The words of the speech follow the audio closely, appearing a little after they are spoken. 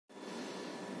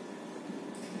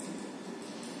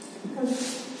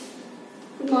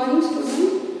Good morning,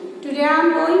 student. Today I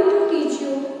am going to teach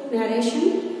you narration.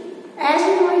 As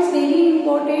you know, it's very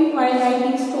important while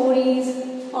writing stories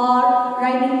or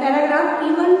writing paragraph,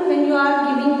 even when you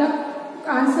are giving the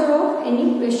answer of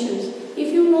any questions.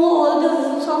 If you know all the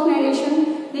rules of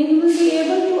narration, then you will be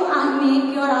able to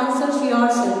make your answers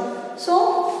yourself.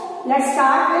 So, let's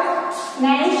start with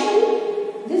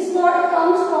narration. This word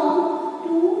comes from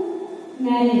to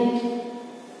narrate.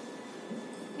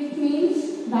 It means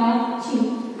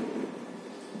बातचीत.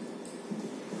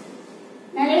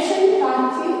 Narration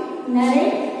बातचीत,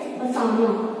 narrate बताना.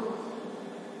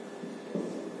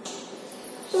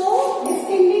 So this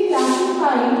can be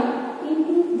classified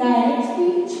into direct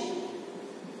speech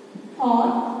or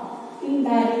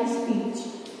indirect speech.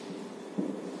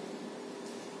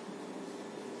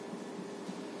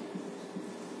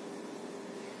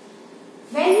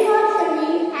 When you are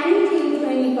telling anything to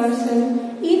any person,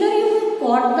 either you will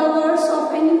quote the words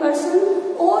of any person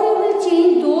or you will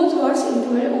change those words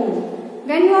into your own.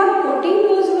 When you are quoting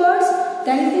those words,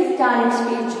 then it is direct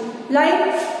speech. Like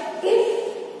if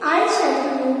I said to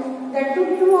you that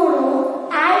tomorrow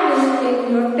I will take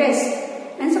your test,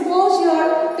 and suppose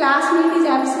your classmate is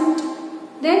absent,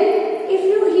 then if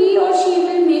he or she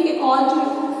will make a call to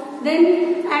you, then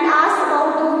and ask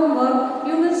about the homework,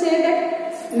 you will say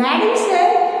that Madam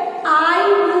said I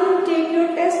will take your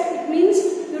test. It means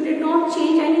you did not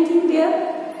change anything there.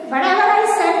 Whatever I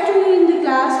said to you in the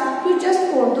class, you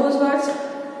just quote those words.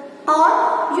 Or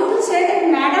you will say that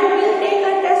Madam will take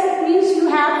a test. It means you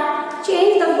have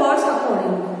changed the words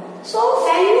accordingly. So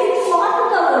when you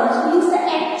quote the words, means the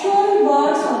actual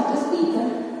words of the speaker.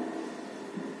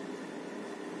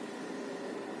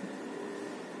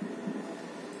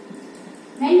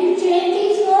 When you change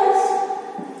these words,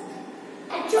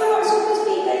 actual words of the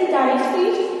speaker is direct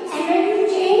speech. And when you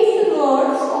change the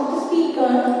words of the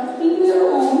speaker into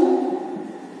your own,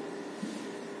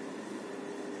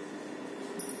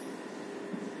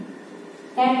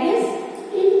 that is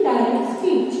indirect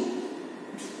speech.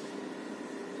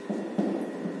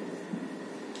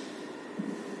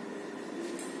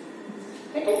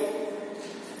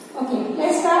 Okay,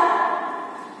 let's start.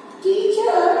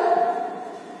 Teacher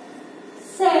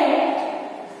said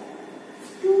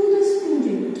to the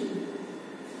student,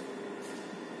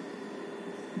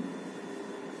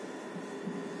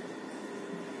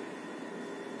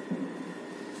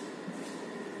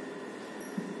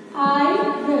 I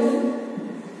will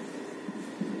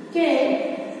take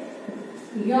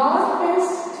your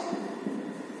test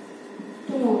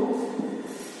tomorrow.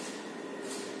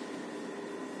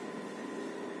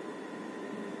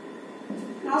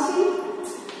 Now see,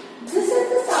 this is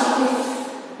the subject.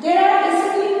 There are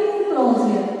basically two clauses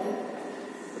here.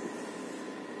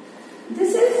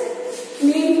 This is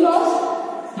main clause,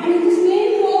 and in this main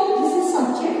clause, this is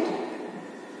subject.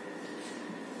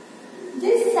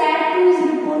 This said to is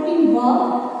reporting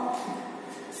verb.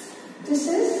 This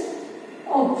is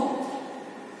object.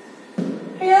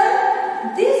 Here,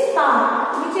 this part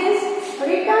which is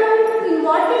written into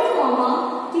inverted comma,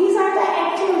 these are the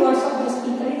actual words of the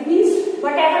speaker. It means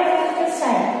whatever the speaker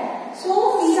said. So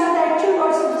these are the actual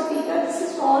words of the speaker. This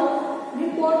is called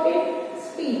reported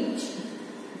speech.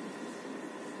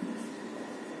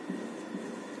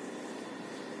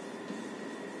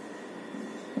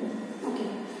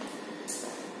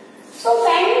 So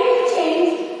when you will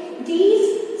change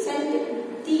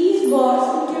these words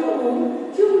into your own,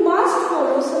 you must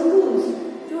follow some rules.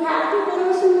 You have to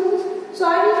follow some rules. So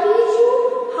I will teach you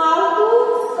how to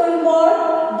convert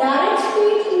direct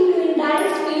speech into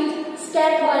indirect speech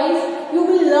stepwise. You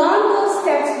will learn those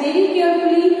steps very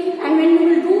carefully, and when you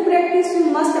will do practice, you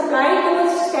must apply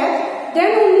those steps. Then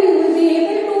only you will be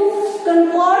able to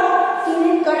convert in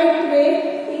a correct way,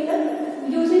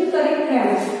 using correct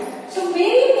grammar. So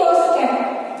very first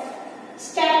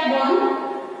step 1,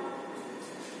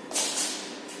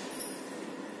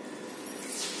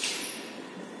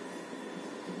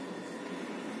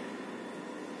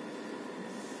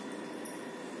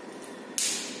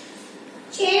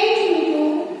 change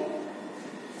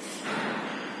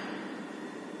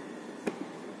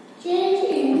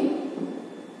in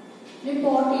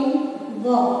reporting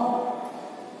verb.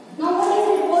 Now what is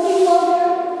reporting verb?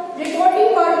 Reporting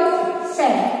verb is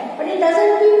said. But it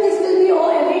doesn't mean this will be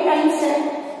every time said.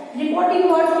 Reporting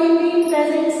word can be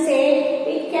present say,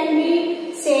 it can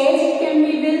be says, it can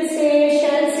be will say,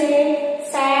 shall say,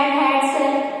 said, had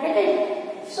said. Okay.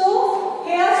 So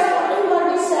here reporting word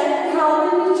is said, and how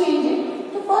will we change it?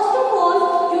 So first of all,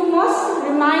 you must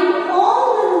remind all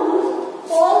the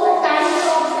rules, all the types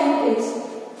of sentence.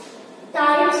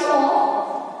 Types of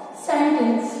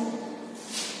sentence.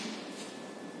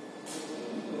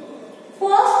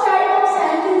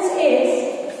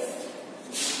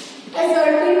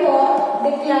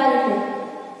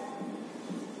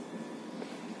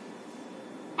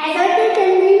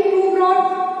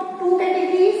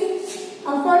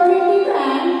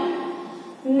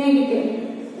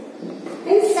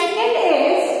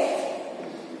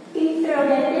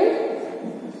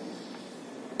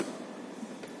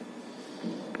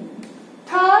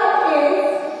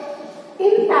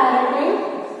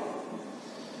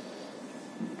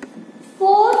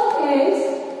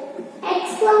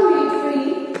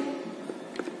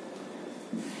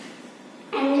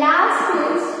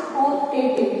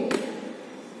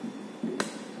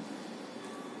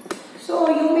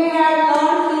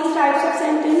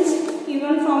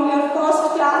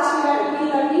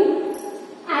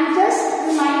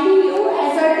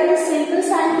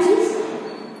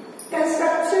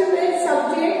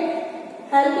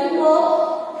 helping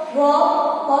verb,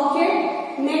 object.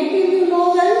 Negative you know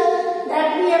well that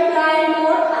we apply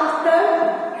more after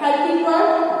helping verb.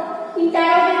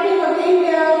 Interrogative, again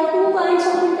there are two kinds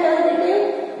of interrogative.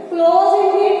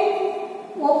 Close-ended,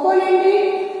 open-ended.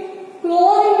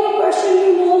 Close-ended question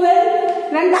you know well.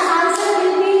 When the answer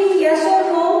will be yes or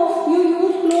no, you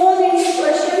use close-ended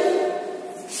question.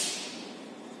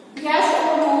 Yes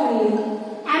or no only.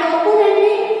 And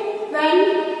open-ended when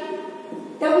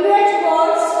WH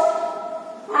words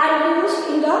are used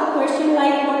in the question,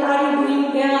 like what are you doing,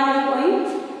 where are you going.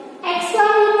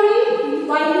 Exclamatory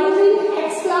by using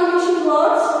exclamation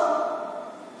words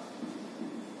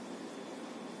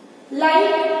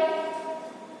like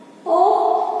oh,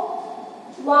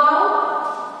 wow,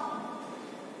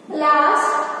 class,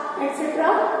 etc.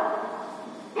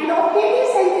 And objective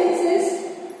sentences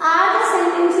are the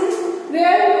sentences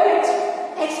where you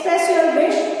express your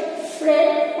wish, pray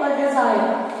or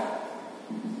desire.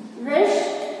 Wish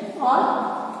or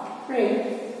pray.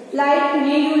 Like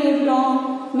may you live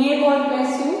long, may God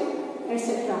bless you, etc.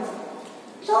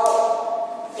 So,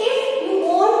 if you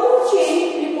want to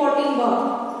change reporting verb,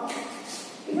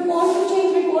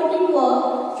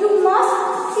 you must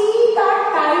see the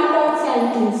type of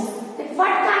sentence. That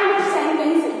what kind of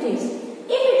sentence it is.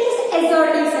 If it is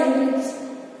assertive sentence,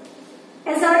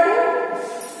 assertive,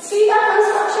 see the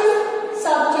construction,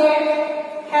 subject,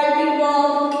 helping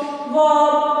verb,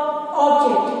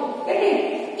 object. Get it?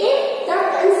 If the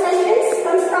sentence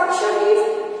construction is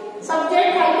subject,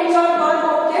 helping verb,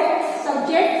 object,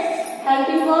 subject,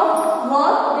 helping verb,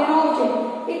 then object.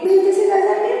 It means this is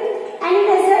assertive. And in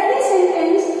assertive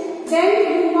sentence, then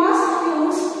you must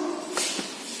use,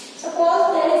 suppose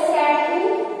there is sad to,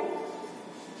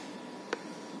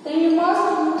 then you must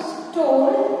use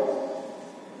told,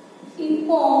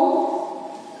 informed,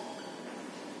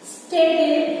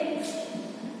 stated,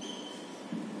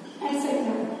 etc.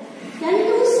 Then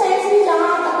you sense में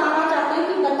जहाँ बताना चाहते हैं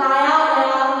कि बताया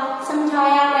गया,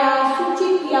 समझाया गया,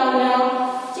 सूचित किया गया,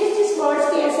 जिस वर्ड्स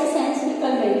की ऐसे सेंस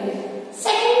निकल रही है.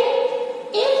 Second,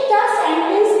 if the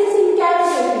sentence is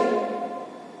interrogative,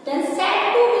 then said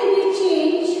to will be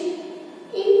changed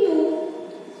into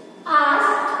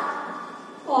asked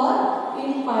or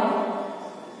inquired.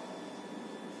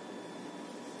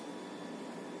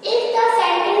 If the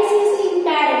sentence is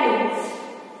imperative,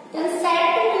 then said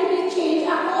to will be changed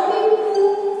according to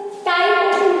type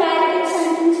of imperative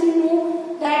sentence. You know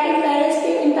that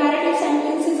imperative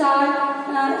sentences are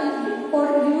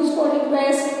used for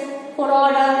request, for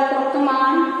order, for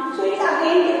command. So it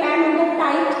again depends on the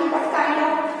type, what kind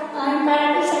of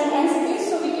imperative sentence it is.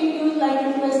 So we can use like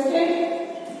requested,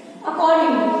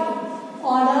 accordingly,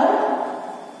 order,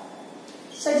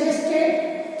 suggested,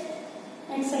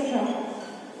 etc.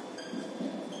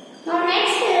 Now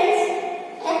next is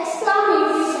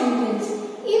exclamatory sentence.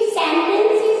 If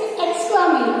sentence is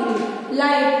exclamatory,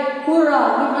 like hurrah,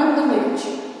 we won the match,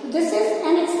 this is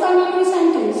an exclamatory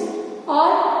sentence.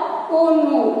 Or oh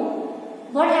no,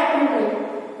 what happened to it?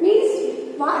 Means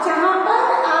जहाँ पर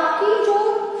आपकी जो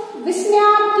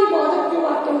विस्मयार्थी बोधक जो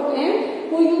वाक्य होते हैं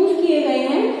वो यूज किए गए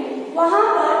हैं, वहां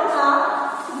पर आप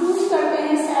यूज करते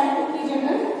हैं सैड टू की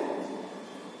जगह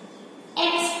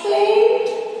explained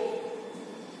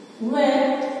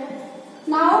with.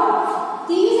 Now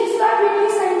these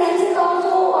exclamatory sentences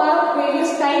also are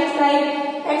various types, like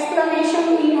exclamation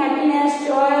in happiness,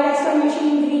 joy, exclamation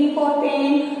in grief or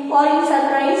pain, or in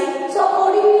surprise. So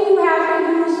accordingly you have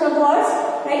to use the words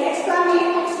like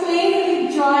explain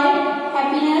with joy,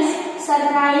 happiness,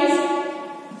 surprise,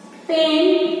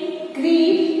 pain,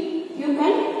 grief. You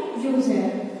can use it.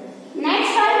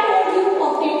 Next I told you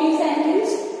optative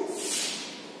sentence.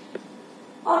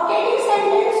 Optative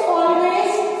sentence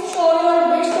always show your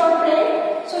wish or pray.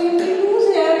 So you can use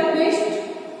here wish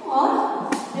or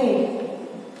pray.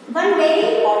 One very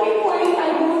important point I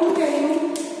want to tell you,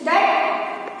 that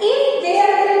if there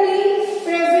will be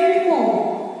present form,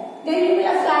 then you will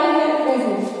apply here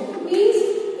present. Means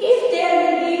if there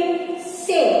will be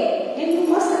say, then you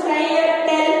must apply here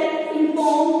tell,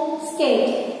 inform,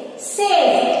 state. Say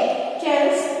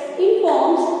tells,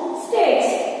 informs, states.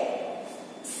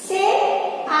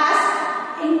 Say,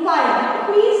 ask, inquire. It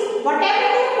means whatever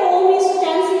the form is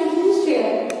tense is used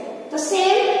here, the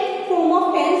same form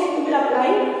of tense you will apply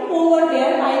over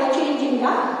there by changing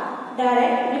the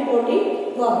direct reporting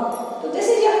verb. So this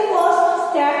is your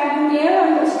first step. You may have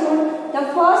understood the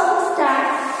first step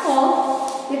of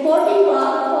reporting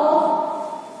verb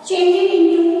of changing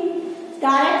into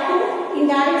direct to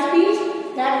indirect speech,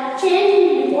 that change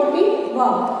in reporting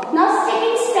verb. Now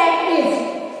second step is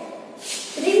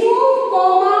remove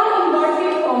comma,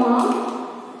 inverted comma.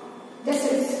 This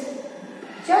is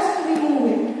Just remove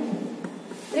it.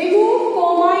 Remove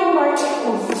comma, inverted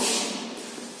comma.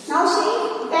 Now see,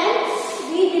 when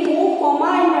we remove comma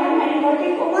and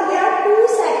inverted comma, there are two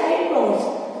separate clauses.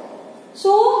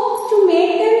 So to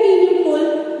make them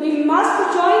meaningful, we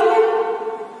must join them,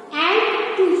 and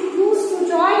to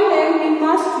join them, we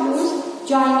must use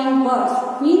joining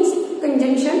words, means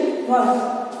conjunction words.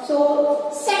 So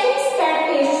second step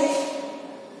is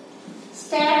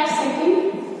step second.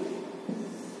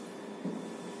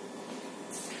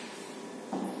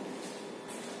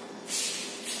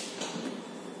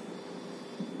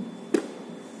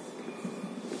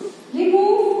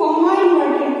 Remove comma,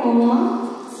 inverted comma.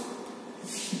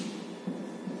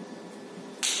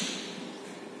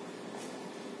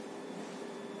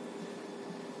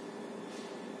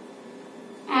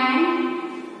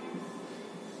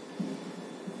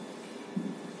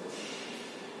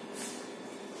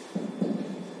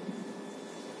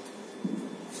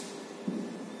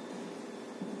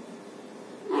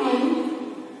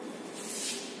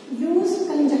 Use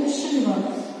conjunction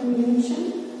words. Conjunction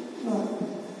word.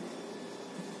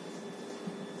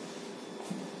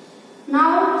 Now,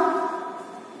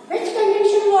 which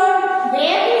conjunction word?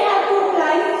 Where we have to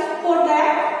apply for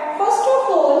that? First of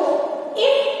all,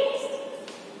 if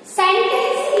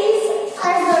sentence is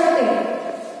assertive,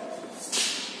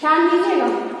 ध्यान दीजिएगा.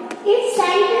 If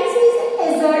sentence is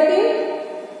assertive,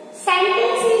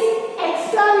 sentence is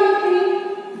exclamatory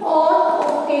or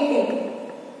optative,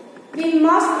 we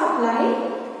must apply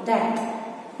that.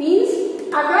 Means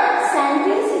अगर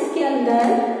sentence इसके अंदर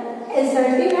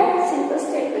assertive है, simple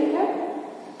statement है,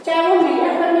 चाहे वो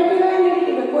affirmative है या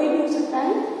negative है, कोई भी हो सकता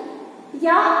है,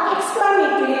 या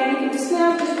exclamatory है, यानी कि जिसमें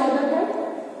आप कुछ बोल रहे हैं,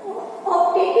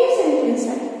 optative sentence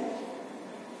है,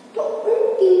 तो उन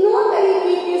तीनों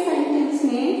तरीके के सेंटेंस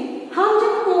में हम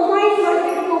जब कोमा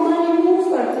इन्वर्टेड कोमा रिमूव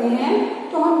करते हैं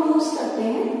तो हम यूज करते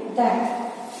हैं दैट.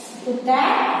 तो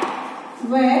that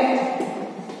where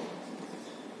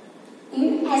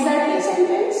in assertive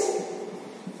sentence,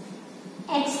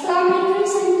 exclamatory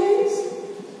sentence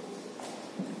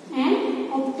and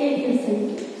optative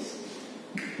sentence.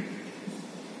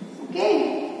 Okay.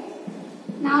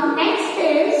 Now next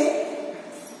is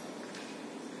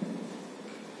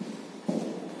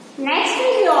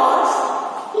yours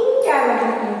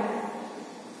interrogative.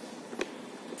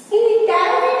 In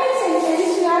interrogative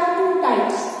sentence you have two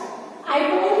types. I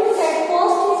told you that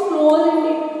first is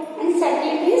close-ended and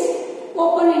second is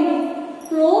open-ended.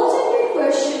 Close-ended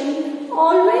question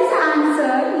always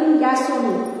answer in yes or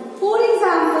no. For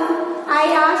example, I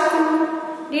asked you,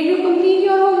 did you complete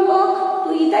your homework?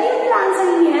 So either you will answer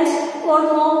in yes or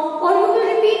no, or you will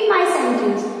repeat my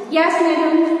sentence. Yes,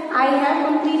 madam, I have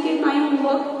completed my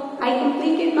homework. I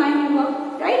completed my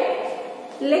homework, right?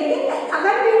 लेकिन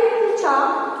अगर मैंने पूछा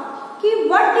कि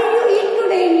what did you eat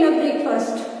today in your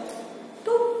breakfast?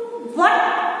 तो what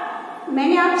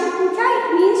मैंने आपसे पूछा, it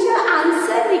means your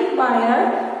answer require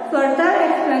further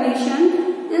explanation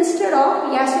instead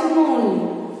of yes or no only.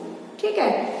 ठीक है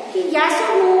कि yes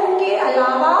or no के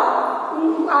अलावा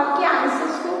आपके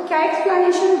आंसर्स को क्या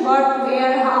explanation, what,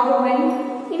 where, how, when,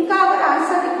 इनका अगर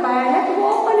आंसर रिक्वायर्ड है तो वो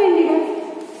ओपन एंडेड है.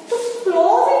 तो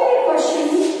क्लोज एंडेड क्वेश्चन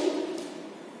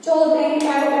जो होते हैं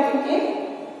इंटरोगेटिव के,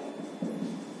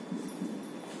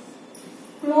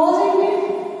 close ended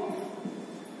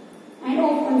and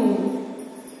open-ended.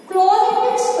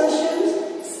 Close-ended questions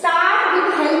start with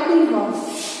helping verbs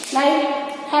like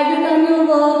have you done your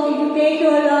work, did you take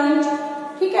your lunch.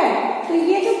 ठीक है, तो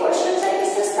ये जो questions है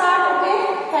इससे start होते हैं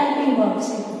helping verbs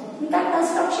से. इनका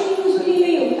construction usually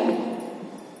यही होता है.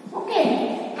 Okay,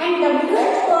 and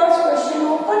WH words question,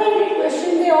 open-ended question,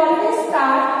 they always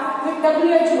start with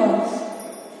WH words.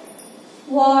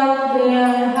 What,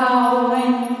 where, how,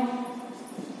 when.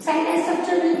 Sentence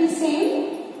structure will be same.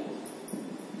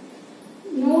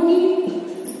 No need.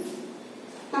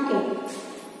 Okay.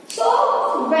 So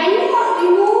when you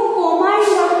remove comma,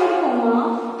 inverted comma,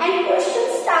 and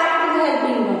questions start with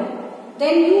helping verb,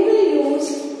 then you will use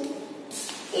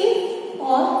if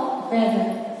or whether.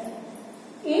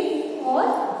 If or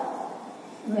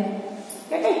when.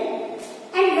 Get it?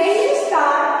 And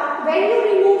when you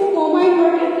remove comma,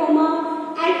 inverted comma,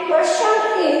 and question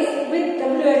is with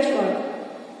WH word,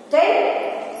 then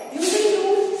you will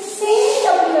use same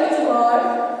WH word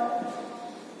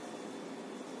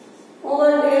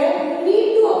over there. You need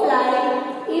to apply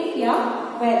if या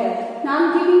whether. Now I'm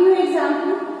giving you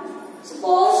example.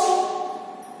 Suppose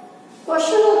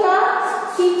question होता,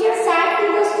 teacher sat to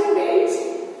the students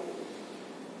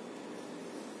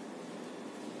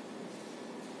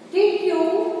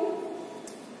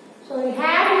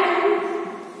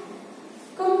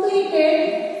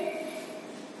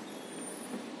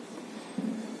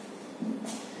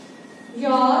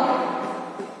your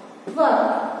work.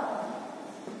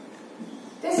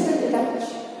 This will be the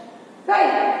question.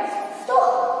 Right. So,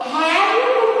 have you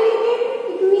completed?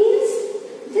 It means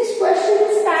this question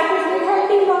is started with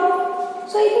helping verb.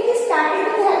 So, if it is started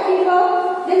with helping verb,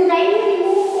 then when you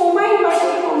remove comma and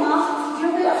inverted comma, you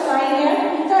will apply here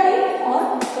either it or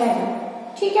whether.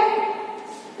 ठीक है?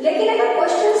 लेकिन अगर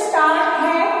question start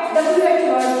है WH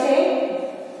word से,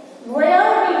 where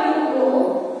did you go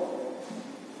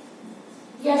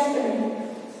yesterday?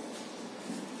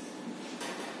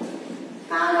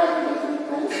 कहाँ गए थे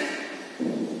कल?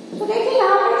 तो देखिए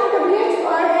यहाँ पर जो WH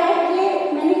वर्ड है,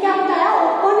 ये मैंने क्या बताया,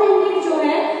 ओपन एंडेड जो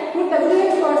है वो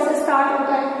WH वर्ड से स्टार्ट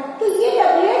होता है. तो ये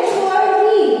WH वर्ड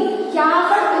ही यहाँ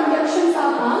पर कंजक्शन का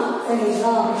काम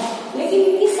करेगा. लेकिन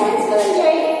इस सेंस बदल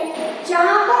जाएगी,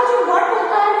 जहां पर जो वर्ड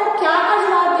होता है वो क्या का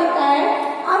जवाब देता है,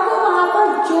 अब वो वहां पर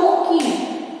जो की,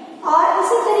 और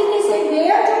इसी तरीके से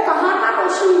वेयर जो कहाँ का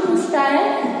क्वेश्चन पूछता है,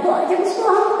 तो जब इसको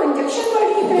हम कंजक्शन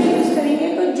वर्ड की तरह यूज करेंगे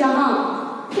तो जहां.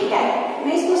 ठीक है,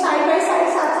 मैं इसको साइड बाय साइड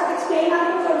साथ साथ एक्सप्लेन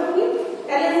आपको कर दूंगी.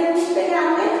 पहले हम इस पे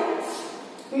ध्यान दें.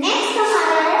 नेक्स्ट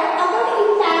हमारा है अगर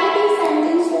इंपैरेटिव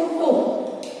सेंटेंस हो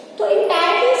तो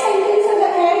इंपैरेटिव सेंटेंस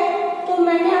अगर है तो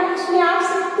मैंने उसमें आप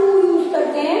सिर्फ टू यूज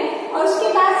करते हैं और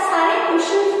उसके बाद सारे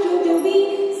क्वेश्चन जो भी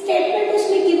स्टेटमेंट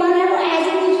उसमें गिवन है वो एज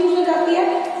इट इज यूज हो जाती है.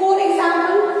 For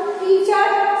example, teacher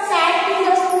said to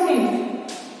the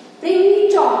student bring me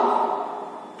chalk.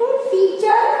 तो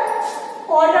टीचर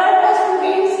ऑर्डर द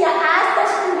स्टूडेंट्स या ask the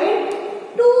student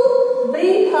to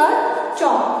bring her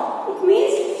chalk. It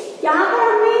means यहाँ पर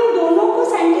हमने इन दोनों को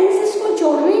सेंटेंसेस को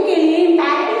जोड़ने के लिए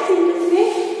इंपैरेटिव सेंटेंस में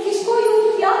किसको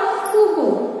यूज किया, टू को.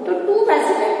 तो टू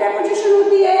पैसिव प्रीपोजिशन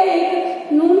होती है,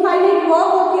 एक नॉन फाइनाइट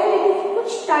वर्ब होती है, लेकिन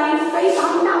कुछ टाइम कई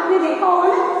काम में आपने देखा होगा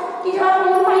ना कि जब आप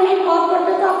नॉन फाइनाइट वर्ब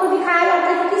करते हो तो आपको दिखाया जाता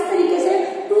है कि किस तरीके से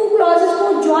टू क्लॉजेस को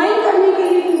ज्वाइन करने के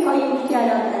लिए टू का यूज किया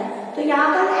जाता है. तो यहाँ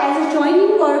पर एज ए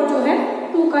ज्वाइनिंग वर्ब जो है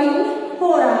टू का यूज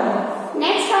हो रहा है.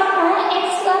 नेक्स्ट आपका है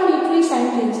एक्सक्लेमेटरी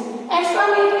सेंटेंस.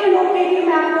 एक्सक्लेमेटरी नोटेटिव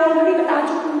मैं आपको ऑलरेडी बता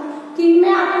चुकी हूँ कि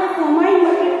इनमें आपको कॉमा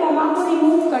इन्वर्टेड कॉमा को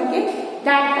रिमूव करके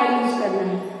दैट का यूज करना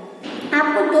है.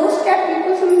 आपको दो स्टेप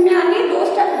बिल्कुल समझ में आ गए. दो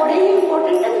स्टेप बड़े ही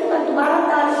इंपॉर्टेंट है, मैं दोबारा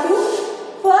बता देती हूँ.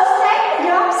 फर्स्ट स्टेप,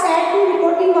 जब आप सेड टू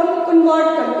रिपोर्टिंग वर्ब को कन्वर्ट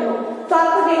करते हो तो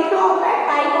आपको देखना होता है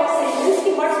टाइप ऑफ सेंटेंस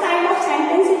की, what kind of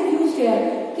sentence is used here,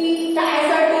 कि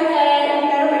एसर्टिव है,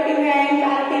 इंटरोगेटिव है,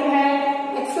 इंपैरेटिव है,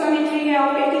 एक्सक्लेमेटरी है,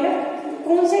 ऑब्जेक्टिव है,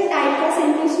 कौन से टाइप का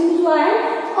सेंटेंस यूज हुआ है,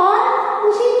 और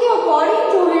उसी के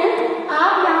अकॉर्डिंग जो है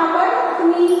आप यहाँ पर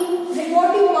अपनी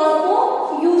रिपोर्टिंग वर्ब को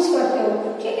यूज करते हो.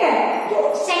 ठीक है,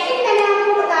 तो सेकंड मैंने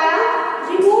आपको बताया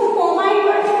remove comma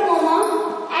inverted comma,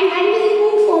 and when we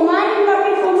remove comma and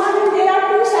inverted comma then there are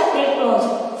to separate clause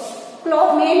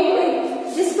main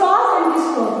this clause and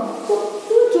this clause. So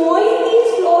to join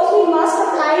these clause we must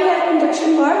apply a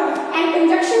conjunction word, and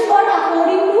conjunction word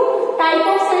according to type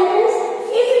of sentence.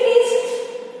 If it is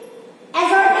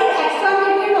assertive,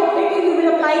 exclamative, operative, you will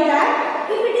apply that.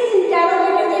 If it is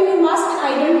interrogative, then you must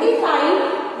identify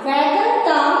whether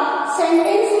the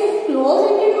sentence is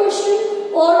close-ended question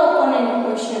or open-ended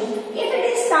question. If it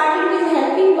is starting with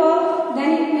helping verb, then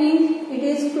it means it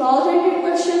is close-ended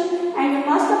question, and you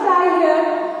must apply here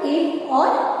if or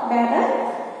whether.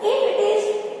 If it is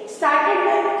started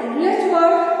with WH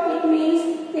word, it means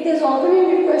it is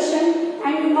open-ended question,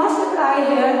 and you must apply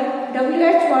here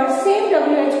WH word, same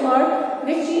WH word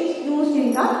which is used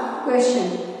in the question.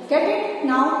 Get it?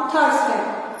 Now third step.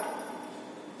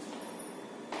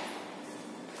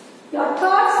 Your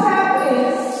third step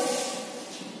is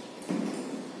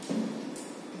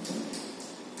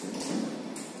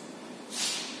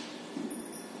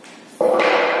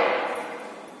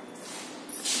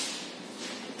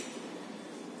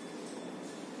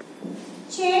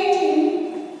change in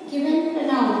given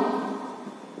pronoun.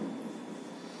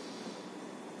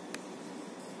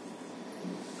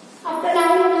 अब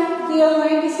pronoun दिया हुआ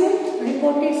है किसमें,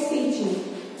 reported speech में.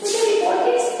 तो जो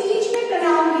reported speech में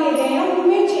pronoun दिए गए हैं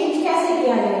उनमें चेंज कैसे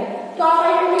किया जाए, तो आप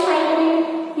आइडेंटिफाई करेंगे.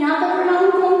 यहाँ पर pronoun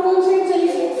कौन कौन से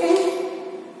चलिए देखते हैं.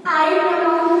 I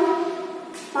pronoun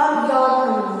और your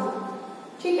pronoun.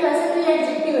 ठीक है, वैसे तो ये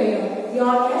एडजेक्टिव है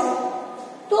your yes.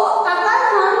 तो अगर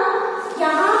हम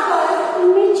यहाँ पर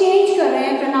इनमें चेंज कर रहे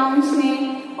हैं प्रोनाउंस में,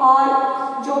 और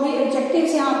जो भी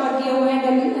एडजेक्टिव्स यहाँ पर दिए हुए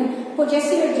हैं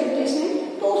पोजेसिव एडजेक्टिव्स में,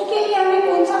 तो उसके लिए हमें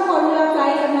कौन सा फॉर्मूला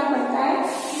अप्लाई करना पड़ता है.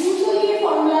 यूजुअली ये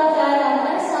फॉर्मूला अप्लाई रहता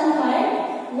है सम bye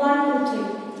 1 2 3.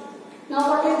 Now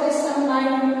what is this some bye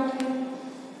 1 2 3?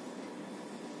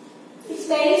 It's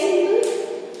very simple.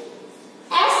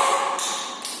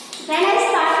 When I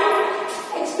started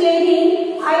explaining,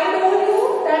 I told you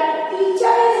that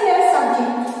teacher is their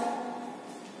subject.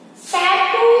 Sad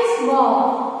to is verb.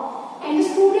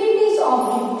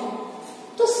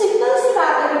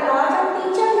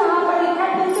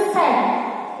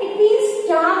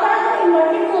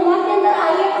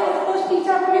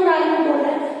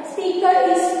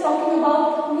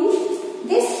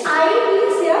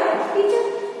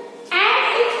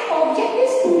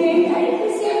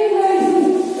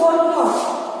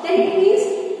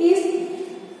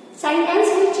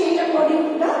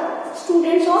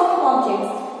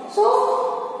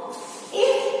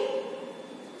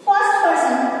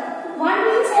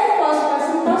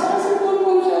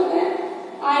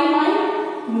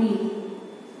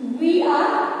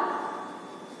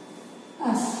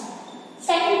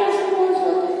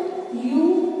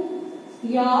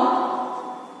 या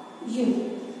you.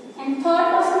 And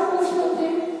third person पूछ होते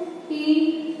हैं ही,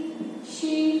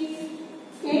 she,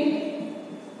 it,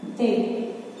 they,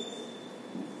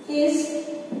 his,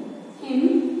 him,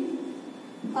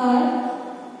 her,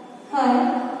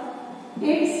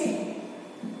 it's,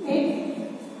 it,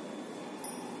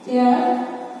 there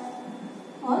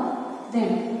और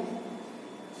them.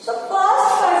 So first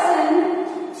person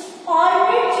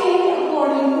always change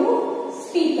according to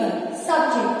speaker,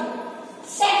 subject.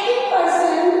 Second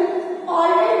person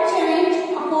always change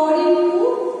according to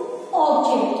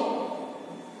object.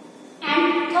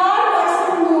 And third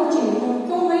person no change.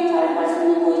 क्यों भाई third person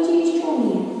में कोई चीज क्यों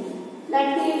नहीं है? Let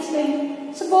me explain.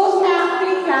 Suppose मैं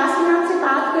आपकी क्लास में आपसे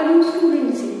बात कर रही हूँ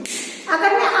स्टूडेंट से,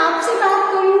 अगर मैं आपसे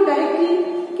बात कर रही हूँ डायरेक्टली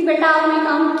कि बेटा आपने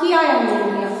काम किया या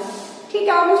नहीं किया, ठीक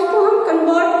है, अब उसको हम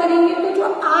कन्वर्ट करेंगे तो जो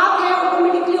आप है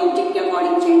ऑटोमेटिकली ऑब्जेक्ट के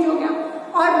अकॉर्डिंग चेंज हो गया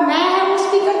और मैं है वो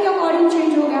स्पीकर के अकॉर्डिंग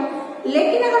चेंज हो गया।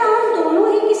 लेकिन अगर हम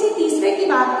दोनों ही किसी तीसरे की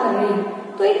बात कर रहे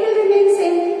हैं तो it will remain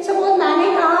same. Suppose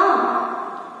मैंने कहा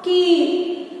कि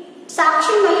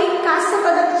साक्षी मलिक कांस्य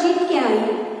पदक जीत के आई,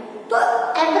 तो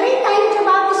एवरी टाइम जब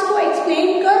आप इसको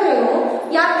एक्सप्लेन कर रहे हो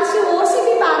या किसी और से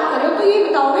भी बात कर रहे हो तो ये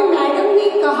बताओगे मैडम ने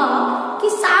कहा कि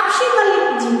साक्षी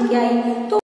मलिक जीत के आई, तो